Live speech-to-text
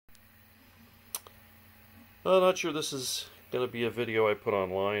I'm not sure this is going to be a video I put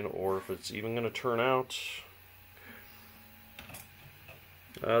online or if it's even going to turn out.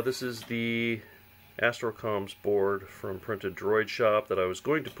 This is the Astrocomms board from Printed Droid Shop that I was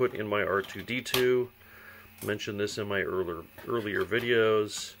going to put in my R2D2. Mentioned this in my earlier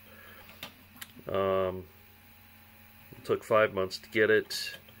videos. It took 5 months to get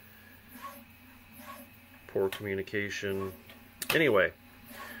it. Poor communication. Anyway,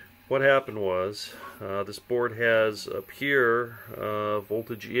 what happened was this board has up here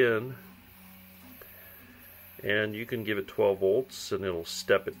voltage in, and you can give it 12 volts and it'll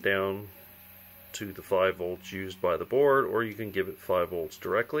step it down to the 5 volts used by the board, or you can give it 5 volts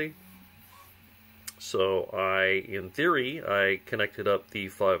directly. So in theory, I connected up the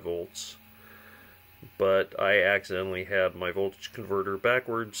 5 volts, but I accidentally had my voltage converter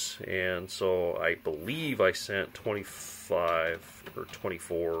backwards, and so I believe I sent 25 or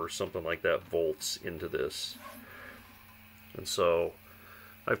 24 or something like that volts into this. And so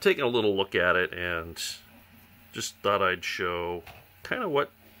I've taken a little look at it and just thought I'd show kind of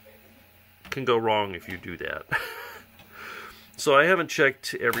what can go wrong if you do that. So I haven't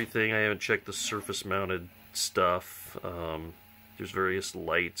checked everything. I haven't checked the surface mounted stuff. There's various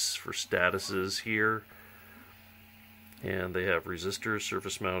lights for statuses here, and they have resistors,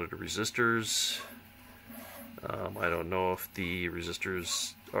 surface mounted resistors. I don't know if the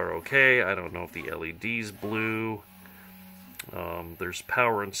resistors are okay. I don't know if the LED's blue. There's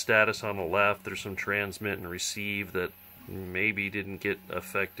power and status on the left. There's some transmit and receive that maybe didn't get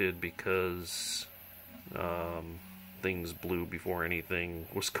affected because things blew before anything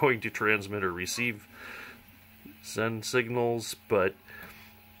was going to transmit or receive, send signals. But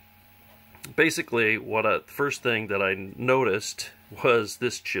basically the first thing that I noticed was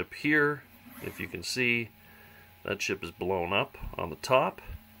this chip here. If you can see, that chip is blown up on the top.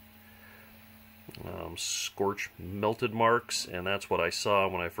 Scorch melted marks, and that's what I saw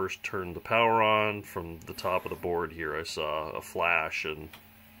when I first turned the power on. From the top of the board here I saw a flash and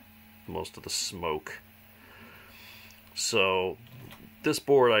most of the smoke. So this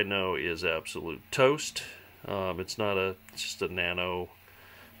board I know is absolute toast. It's just a Nano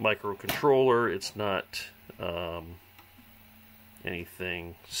microcontroller. It's not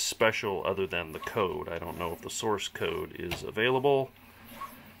anything special other than the code. I don't know if the source code is available,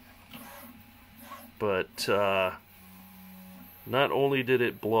 but not only did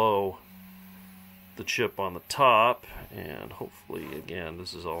it blow the chip on the top, and hopefully, again,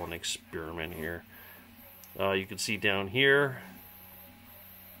 this is all an experiment here. You can see down here,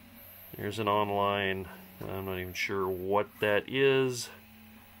 there's an online, I'm not even sure what that is.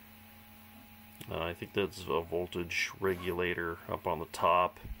 I think that's a voltage regulator up on the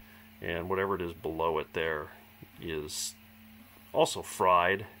top, and whatever it is below it there is also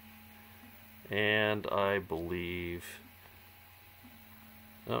fried. And I believe,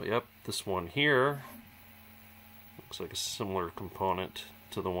 oh yep, this one here looks like a similar component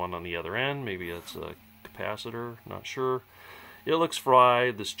to the one on the other end. Maybe it's a capacitor, not sure. It looks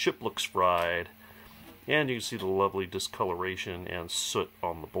fried, this chip looks fried, and you can see the lovely discoloration and soot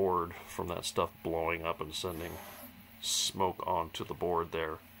on the board from that stuff blowing up and sending smoke onto the board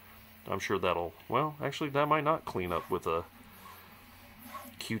there. I'm sure that'll, well, actually that might not clean up with a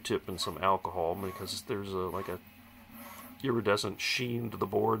Q-tip and some alcohol, because there's like a iridescent sheen to the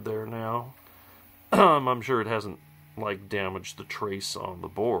board there now. I'm sure it hasn't like damaged the trace on the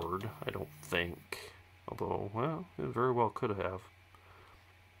board, I don't think. Although, well, it very well could have.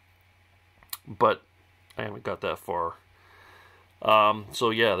 But I haven't got that far.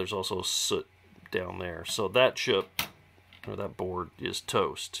 So yeah, there's also soot down there. So that chip, or that board, is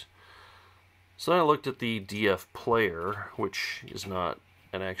toast. So then I looked at the DFPlayer, which is not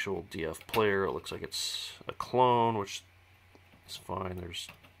an actual DFPlayer. It looks like it's a clone, which is fine. There's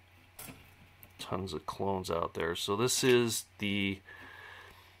tons of clones out there. So this is the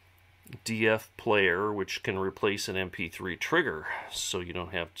DFPlayer, which can replace an MP3 trigger, so you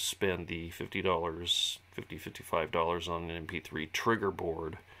don't have to spend the $55 on an MP3 trigger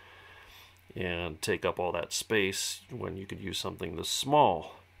board and take up all that space when you could use something this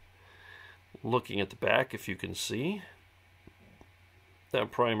small. Looking at the back, if you can see,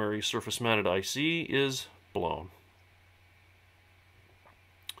 that primary surface mounted IC is blown.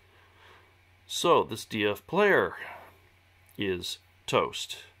 So this DFPlayer is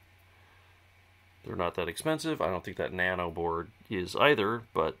toast. They're not that expensive. I don't think that Nano board is either,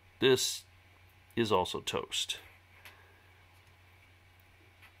 but this is also toast.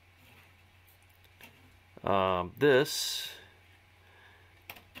 This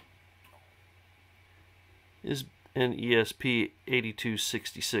is an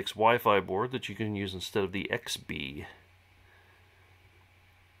ESP8266 Wi-Fi board that you can use instead of the XB.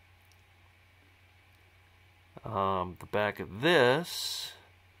 The back of this,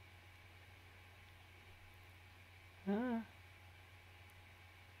 I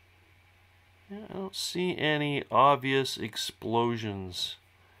don't see any obvious explosions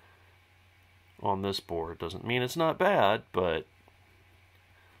on this board. Doesn't mean it's not bad, but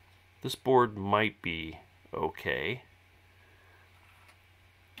this board might be okay.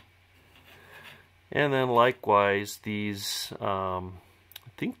 And then likewise, these, I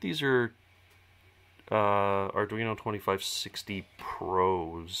think these are Arduino 2560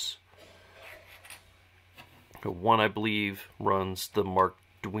 Pros. One, I believe, runs the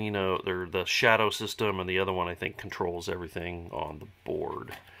Arduino, or the Shadow system, and the other one, I think, controls everything on the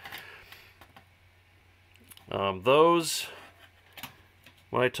board. Those,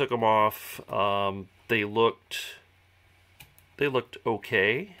 when I took them off, they looked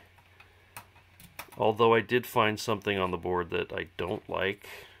okay. Although I did find something on the board that I don't like.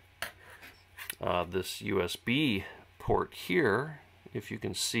 This USB port here, if you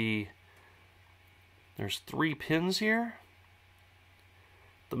can see, there's 3 pins here.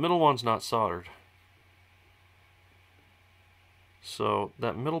 The middle one's not soldered. So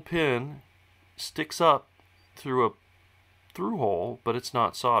that middle pin sticks up through a through hole, but it's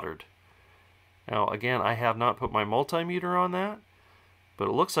not soldered. Now again, I have not put my multimeter on that, but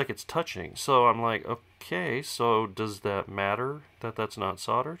it looks like it's touching. So I'm like, okay, so does that matter that that's not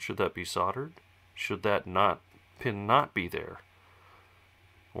soldered? Should that be soldered? Should that pin not be there?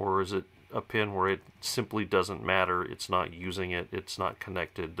 Or is it a pin where it simply doesn't matter, it's not using it, it's not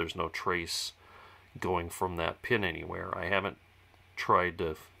connected, there's no trace going from that pin anywhere? I haven't tried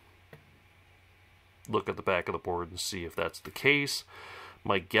to look at the back of the board and see if that's the case.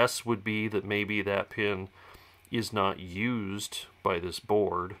 My guess would be that maybe that pin is not used by this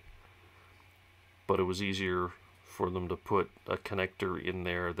board, but it was easier for them to put a connector in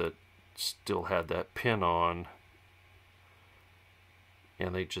there that still had that pin on,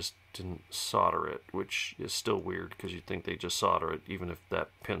 and they just didn't solder it, which is still weird because you'd think they just solder it even if that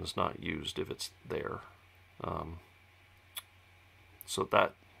pin's not used, if it's there. So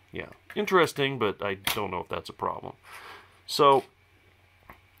that, yeah, interesting, but I don't know if that's a problem. So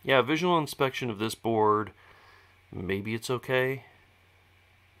yeah, visual inspection of this board, maybe it's okay.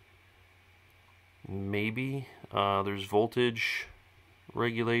 Maybe there's voltage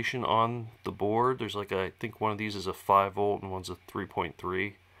regulation on the board. There's like I think one of these is a 5 volt and one's a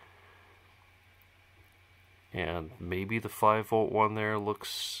 3.3. And maybe the 5 volt one there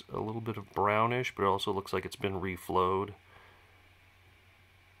looks a little bit of brownish, but it also looks like it's been reflowed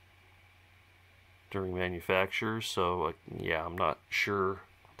during manufacture. So yeah, I'm not sure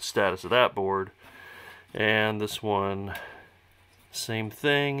the status of that board. And this one, same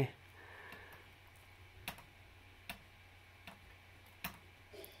thing.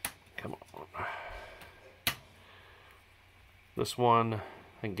 Come on. This one,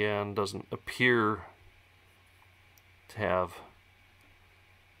 again, doesn't appear to have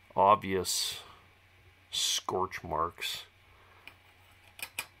obvious scorch marks.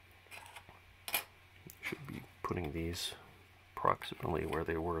 Should be putting these approximately where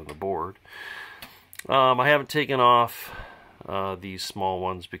they were on the board. I haven't taken off these small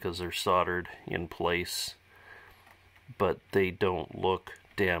ones because they're soldered in place, but they don't look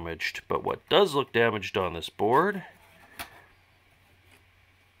damaged. But what does look damaged on this board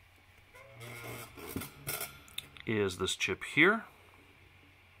is this chip here.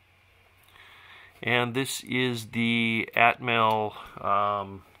 And this is the ATMEGA,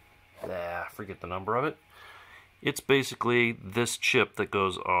 forget the number of it. It's basically this chip that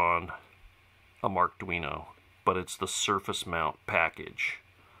goes on a Arduino, but it's the surface mount package.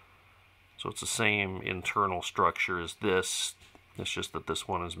 So it's the same internal structure as this. It's just that this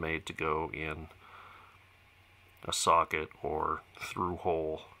one is made to go in a socket or through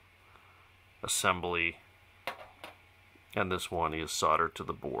hole assembly, and this one is soldered to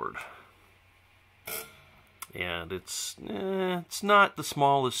the board. And it's not the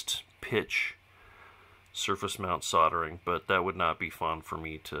smallest pitch surface mount soldering, but that would not be fun for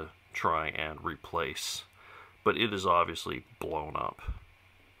me to try and replace. But it is obviously blown up.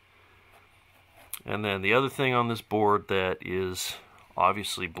 And then the other thing on this board that is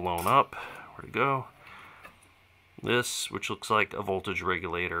obviously blown up, where'd it go? This, which looks like a voltage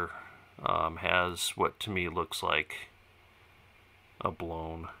regulator, has what to me looks like a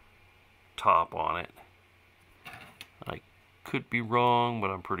blown top on it. I could be wrong,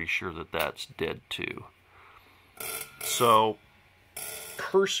 but I'm pretty sure that that's dead too. So,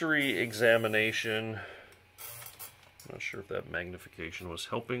 cursory examination Not sure if that magnification was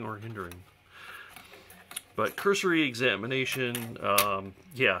helping or hindering. But cursory examination,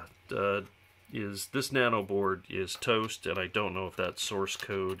 is this Nano board is toast, and I don't know if that source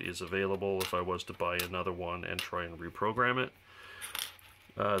code is available if I was to buy another one and try and reprogram it.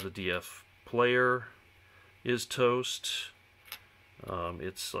 The DFPlayer is toast.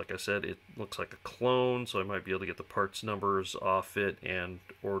 It's, like I said, it looks like a clone, so I might be able to get the parts numbers off it and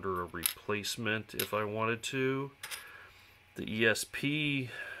order a replacement if I wanted to. The ESP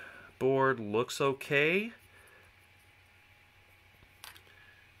board looks okay.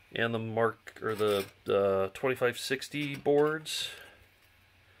 And the 2560 boards.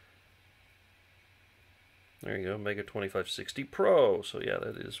 There you go, Mega 2560 Pro. So yeah,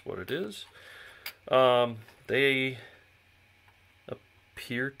 that is what it is. They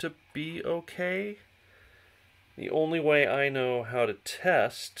appear to be okay. The only way I know how to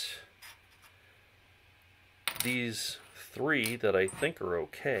test these three that I think are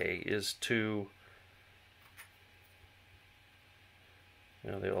okay is to,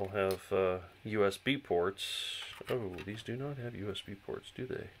 they all have USB ports. Oh, these do not have USB ports, do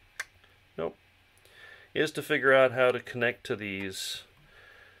they? Nope. Is to figure out how to connect to these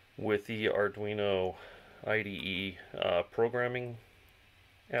with the Arduino IDE programming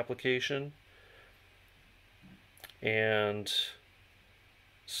application, and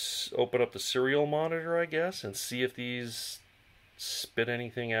open up the serial monitor, I guess, and see if these spit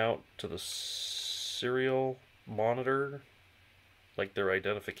anything out to the serial monitor, like their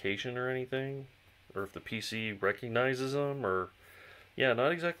identification or anything, or if the PC recognizes them, or yeah,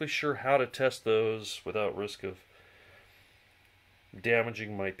 not exactly sure how to test those without risk of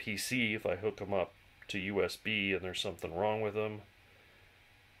damaging my PC if I hook them up to USB and there's something wrong with them.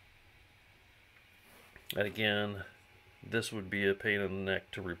 And again, this would be a pain in the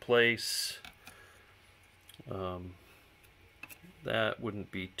neck to replace. That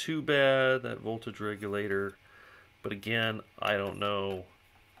wouldn't be too bad, that voltage regulator. But again, I don't know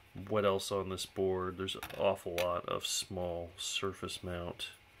what else on this board. There's an awful lot of small surface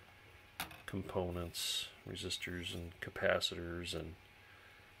mount components, resistors and capacitors, and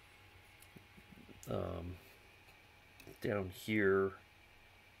down here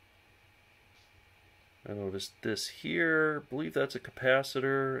I noticed this here. I believe that's a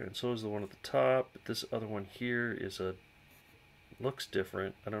capacitor, and so is the one at the top. But this other one here is looks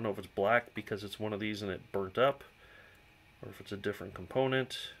different. I don't know if it's black because it's one of these and it burnt up, or if it's a different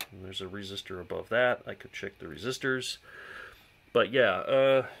component. And there's a resistor above that. I could check the resistors. But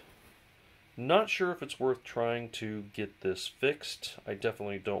yeah, not sure if it's worth trying to get this fixed. I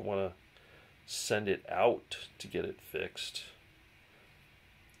definitely don't want to send it out to get it fixed.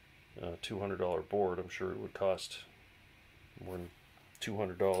 $200 board, I'm sure it would cost more than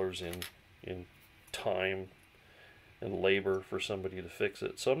 $200 in time and labor for somebody to fix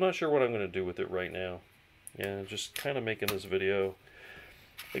it. So I'm not sure what I'm going to do with it right now. Yeah, just kind of making this video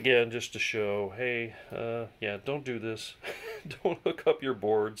again just to show, hey, yeah, don't do this. Don't hook up your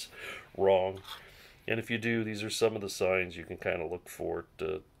boards wrong. And if you do, these are some of the signs you can kind of look for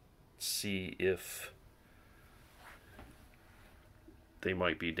to see if they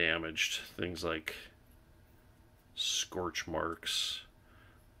might be damaged. Things like scorch marks,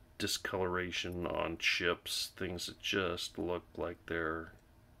 discoloration on chips, things that just look like they're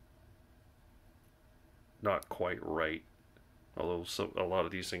not quite right. Although a lot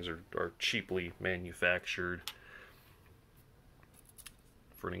of these things are cheaply manufactured.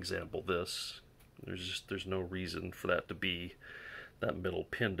 For an example, there's no reason for that middle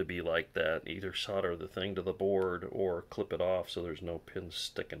pin to be like that. Either solder the thing to the board or clip it off so there's no pins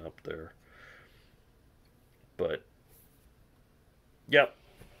sticking up there. But yep,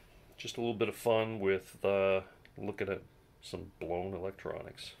 just a little bit of fun with looking at some blown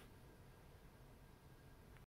electronics.